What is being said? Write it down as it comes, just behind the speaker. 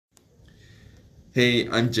Hey,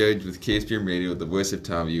 I'm Judge with KSPM Radio, the voice of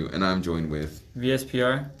Towview, and I'm joined with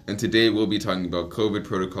VSPR. And today we'll be talking about COVID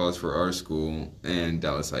protocols for our school and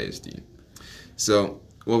Dallas ISD. So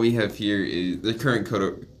what we have here is the current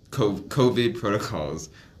COVID protocols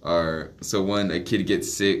are, so one, a kid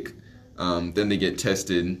gets sick, then they get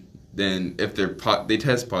tested, then if they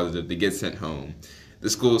test positive, they get sent home. The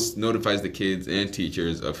school notifies the kids and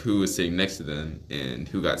teachers of who is sitting next to them and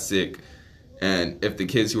who got sick. And if the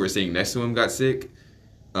kids who were sitting next to him got sick,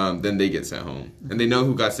 then they get sent home. And they know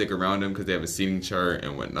who got sick around them because they have a seating chart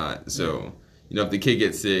and whatnot. So, if the kid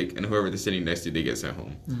gets sick and whoever they're sitting next to, they get sent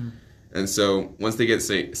home. Mm-hmm. And so once they get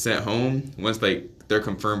sent home, once they're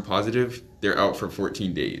confirmed positive, they're out for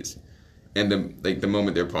 14 days. And the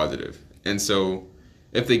moment they're positive. And so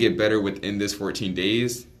if they get better within this 14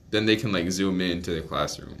 days, then they can Zoom into the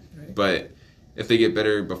classroom. Right. But if they get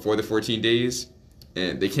better before the 14 days,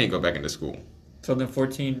 and they can't go back into school. So then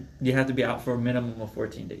 14, you have to be out for a minimum of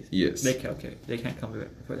 14 days. Yes. They can't come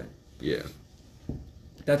back before that. Yeah.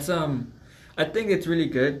 That's I think it's really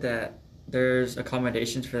good that there's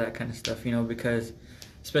accommodations for that kind of stuff, because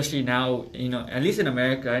especially now, at least in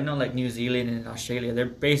America, I know New Zealand and Australia, they're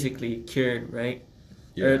basically cured, right?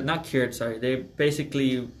 Yeah. Or not cured, sorry. They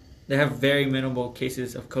have very minimal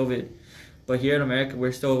cases of COVID. But here in America,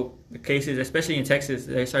 the cases, especially in Texas,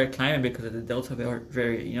 they started climbing because of the Delta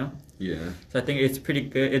variant, Yeah. So I think it's pretty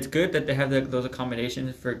good. It's good that they have those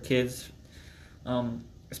accommodations for kids,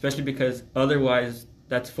 especially because otherwise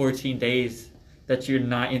that's 14 days that you're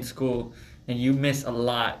not in school and you miss a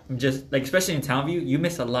lot. Just especially in Townview, you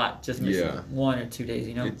miss a lot just missing 1 or 2 days,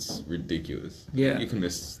 It's ridiculous. Yeah. You can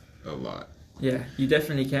miss a lot. Yeah, you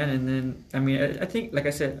definitely can. And then, I think, like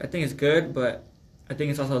I said, I think it's good, but I think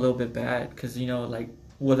it's also a little bit bad because, is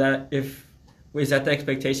that the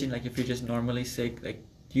expectation? If you're just normally sick,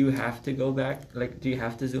 do you have to go back? Do you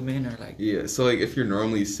have to Zoom in or Yeah, so if you're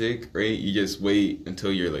normally sick, right, you just wait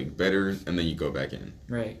until you're better and then you go back in.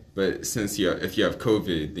 Right. But since if you have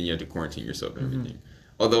COVID, then you have to quarantine yourself and everything.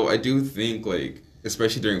 Although I do think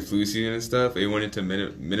especially during flu season and stuff, they wanted to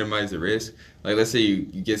minimize the risk. Let's say you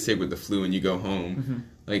get sick with the flu and you go home.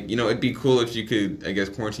 It'd be cool if you could, I guess,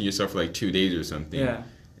 quarantine yourself for 2 days or something. Yeah.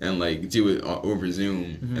 And do it over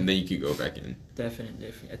Zoom, and then you could go back in.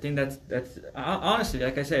 Definitely. I think that's honestly,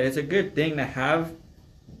 like I said, it's a good thing to have,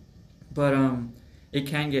 but it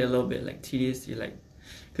can get a little bit tedious.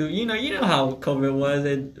 Cause you know how COVID was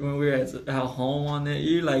when we were at home on it.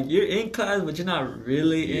 You're in class, but you're not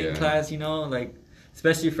really in class.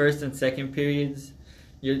 Especially first and second periods,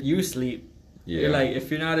 you sleep. Yeah. You're if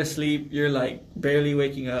you're not asleep, you're barely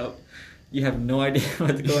waking up. You have no idea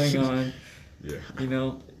what's going on. Yeah.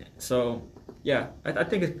 So yeah, I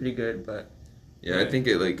think it's pretty good, but yeah, I think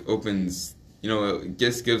it opens, it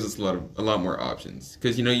just gives us a lot more options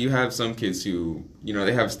because you have some kids who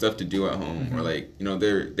they have stuff to do at home or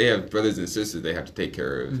they have brothers and sisters they have to take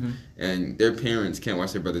care of, and their parents can't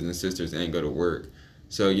watch their brothers and sisters and go to work.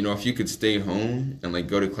 So if you could stay home and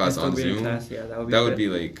go to class on Zoom, that would be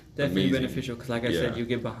definitely amazing. Beneficial because I said, you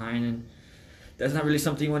get behind and that's not really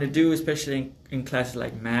something you want to do, especially in classes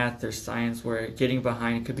like math or science where getting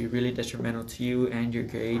behind could be really detrimental to you and your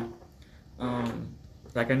grade. I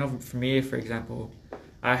know for me, for example,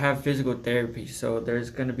 I have physical therapy, so there's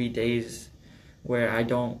going to be days where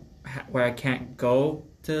I can't go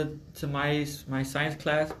to my science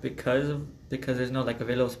class because there's no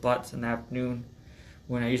available spots in the afternoon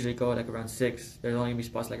when I usually go around 6. There's only be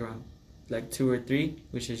spots around 2 or 3,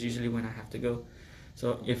 which is usually when I have to go.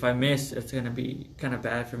 So if I miss, it's going to be kind of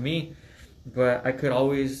bad for me. But I could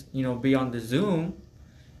always, be on the Zoom,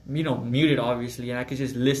 muted obviously, and I could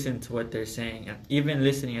just listen to what they're saying. And even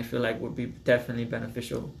listening, I feel would be definitely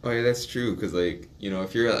beneficial. Oh yeah, that's true. Because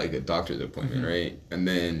if you're at a doctor's appointment, right, and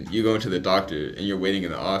then you go into the doctor and you're waiting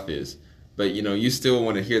in the office, but you still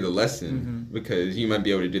want to hear the lesson because you might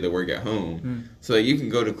be able to do the work at home. So you can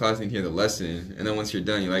go to class and hear the lesson, and then once you're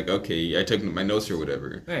done, you're okay, I took my notes or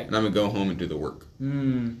whatever, right, and I'm gonna go home and do the work.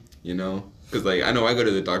 Because I know I go to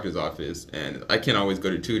the doctor's office and I can't always go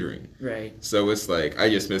to tutoring. Right. So it's I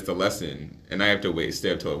just missed a lesson and I have to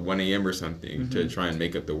stay up till 1 a.m. or something to try and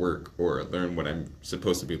make up the work or learn what I'm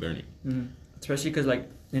supposed to be learning. Especially because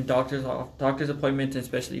in doctor's appointments,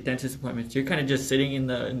 especially dentist appointments, you're kind of just sitting in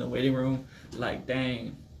the waiting room,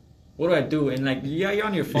 dang, what do I do? And you're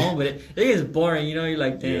on your phone, but it gets boring, You're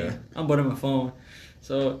dang, I'm bored on my phone.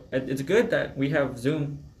 So it's good that we have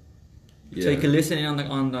Zoom, so you can listen in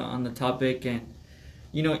on the topic, and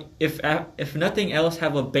if nothing else,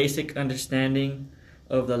 have a basic understanding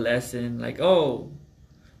of the lesson.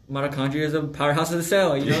 mitochondria is a powerhouse of the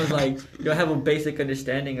cell. You know, it's like you'll have a basic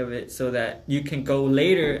understanding of it, so that you can go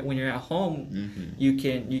later when you're at home. Mm-hmm.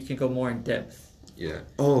 You can go more in depth. Yeah.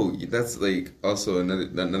 Oh, that's like also another.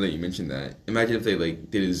 Now that you mentioned that, imagine if they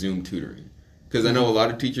like did a Zoom tutoring, because I know a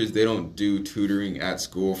lot of teachers, they don't do tutoring at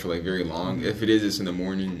school for like very long. Mm-hmm. If it is just in the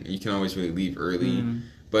morning, you can always really leave early. Mm-hmm.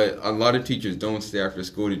 But a lot of teachers don't stay after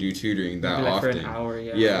school to do tutoring that Like often. for an hour,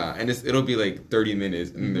 yeah. Yeah, and it'll be like 30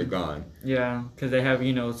 minutes and then they're gone. Yeah, because they have,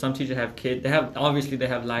 some teachers have kids. They have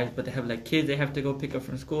lives, but they have like kids they have to go pick up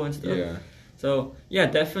from school and stuff. Yeah. So yeah,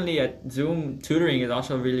 definitely Zoom tutoring is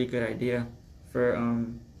also a really good idea for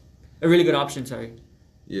a really good option. Sorry.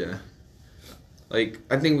 Yeah. Like,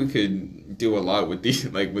 I think we could do a lot with these,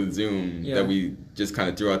 like with Zoom, that we just kind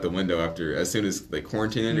of threw out the window as soon as like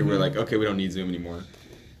quarantine ended. We're like, okay, we don't need Zoom anymore.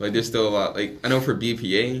 Like, there's still a lot. Like, I know for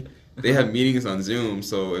BPA, they have meetings on Zoom,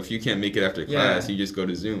 so if you can't make it after class, you just go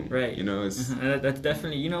to Zoom. Right. You know, it's... That's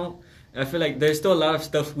definitely, I feel like there's still a lot of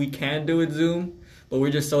stuff we can do with Zoom, but we're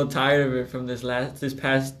just so tired of it from these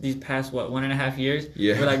past 1.5 years.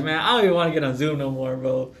 Yeah. We're like, man, I don't even want to get on Zoom no more,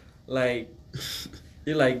 bro. Like,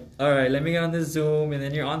 you're like, all right, let me get on this Zoom, and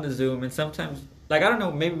then you're on the Zoom, and sometimes, like, I don't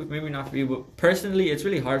know, maybe not for you, but personally, it's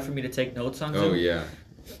really hard for me to take notes on Zoom. Oh, yeah.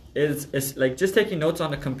 It's like just taking notes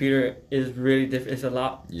on the computer is really it's a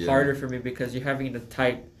lot harder for me because you're having to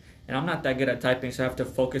type, and I'm not that good at typing, so I have to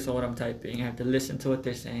focus on what I'm typing. I have to listen to what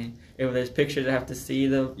they're saying. If there's pictures, I have to see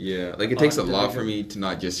them. Yeah, like it takes a lot for me to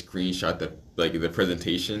not just screenshot the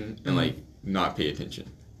presentation and like not pay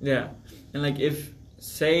attention. Yeah, and like if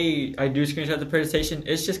say I do screenshot the presentation,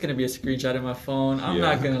 it's just gonna be a screenshot of my phone. I'm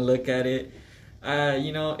not gonna look at it.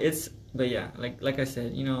 It's. But yeah, like I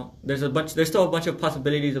said, there's still a bunch of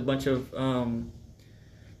possibilities, a bunch of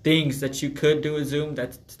things that you could do with Zoom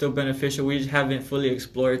that's still beneficial. We just haven't fully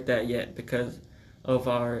explored that yet because of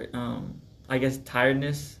our, I guess,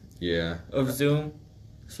 tiredness. Yeah. Of Zoom.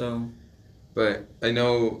 So. But I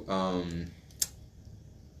know,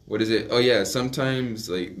 what is it? Oh yeah, sometimes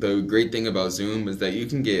like the great thing about Zoom is that you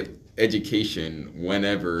can get education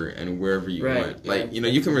whenever and wherever you want. Like,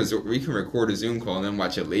 you can we can record a Zoom call and then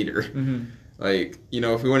watch it later. Mm-hmm. Like,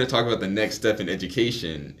 if we want to talk about the next step in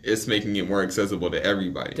education, it's making it more accessible to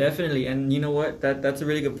everybody. Definitely. And you know what? That's a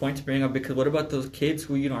really good point to bring up, because what about those kids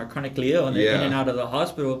who, are chronically ill and they're in and out of the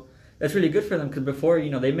hospital? That's really good for them, because before,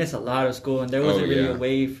 they miss a lot of school and there wasn't really a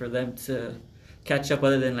way for them to catch up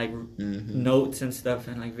other than like notes and stuff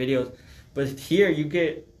and like videos. But here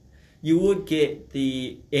you would get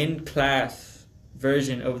the in-class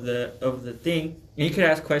version of the thing, and you could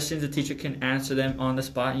ask questions. The teacher can answer them on the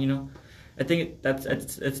spot. I think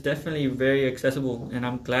it's definitely very accessible, and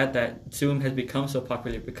I'm glad that Zoom has become so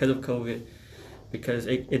popular because of COVID, because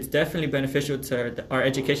it's definitely beneficial to our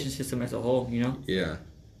education system as a whole. Yeah.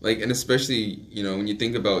 Like, and especially, when you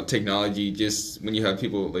think about technology, just when you have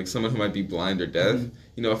people, like someone who might be blind or deaf,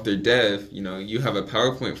 if they're deaf, you have a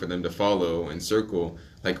PowerPoint for them to follow and circle,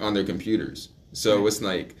 like, on their computers. So it's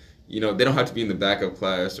like, they don't have to be in the back of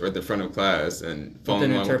class or at the front of class and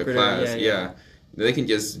following along with the class. Yeah. They can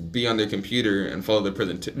just be on their computer and follow the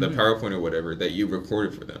PowerPoint or whatever that you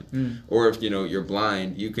recorded for them. Or if, you're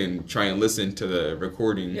blind, you can try and listen to the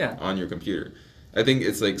recording on your computer. I think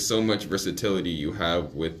it's like so much versatility you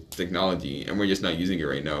have with technology, and we're just not using it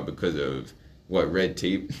right now because of red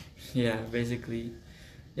tape. Yeah, basically.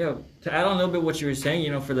 Yeah, to add on a little bit what you were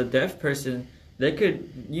saying, for the deaf person, they could,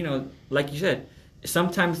 like you said,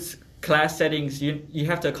 sometimes class settings you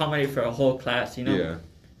have to accommodate for a whole class, Yeah.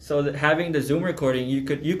 So having the Zoom recording, you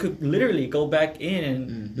could literally go back in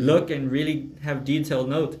and look and really have detailed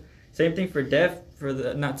notes. Same thing for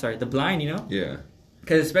the blind, Yeah.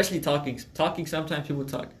 Because especially talking, sometimes people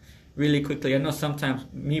talk really quickly. I know sometimes,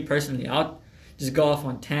 me personally, I'll just go off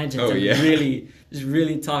on tangents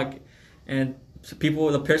really talk. And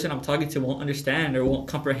the person I'm talking to won't understand or won't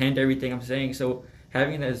comprehend everything I'm saying. So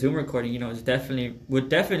having that Zoom recording, would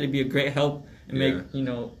definitely be a great help and make,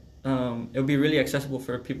 it'll be really accessible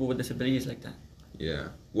for people with disabilities like that. Yeah.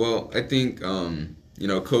 Well, I think,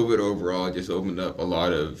 COVID overall just opened up a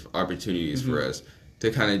lot of opportunities for us to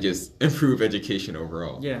kind of just improve education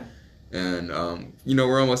overall. Yeah. And,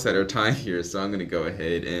 we're almost at our time here, so I'm going to go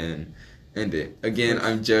ahead and end it. Again,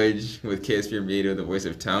 I'm Judge with KSPR Radio, the voice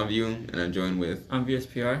of Townview, and I'm joined with... I'm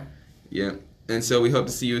VSPR. Yeah. And so we hope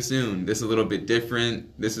to see you soon. This is a little bit different.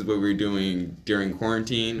 This is what we were doing during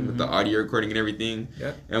quarantine with the audio recording and everything.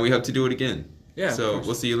 Yeah. And we hope to do it again. Yeah. So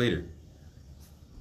we'll see you later.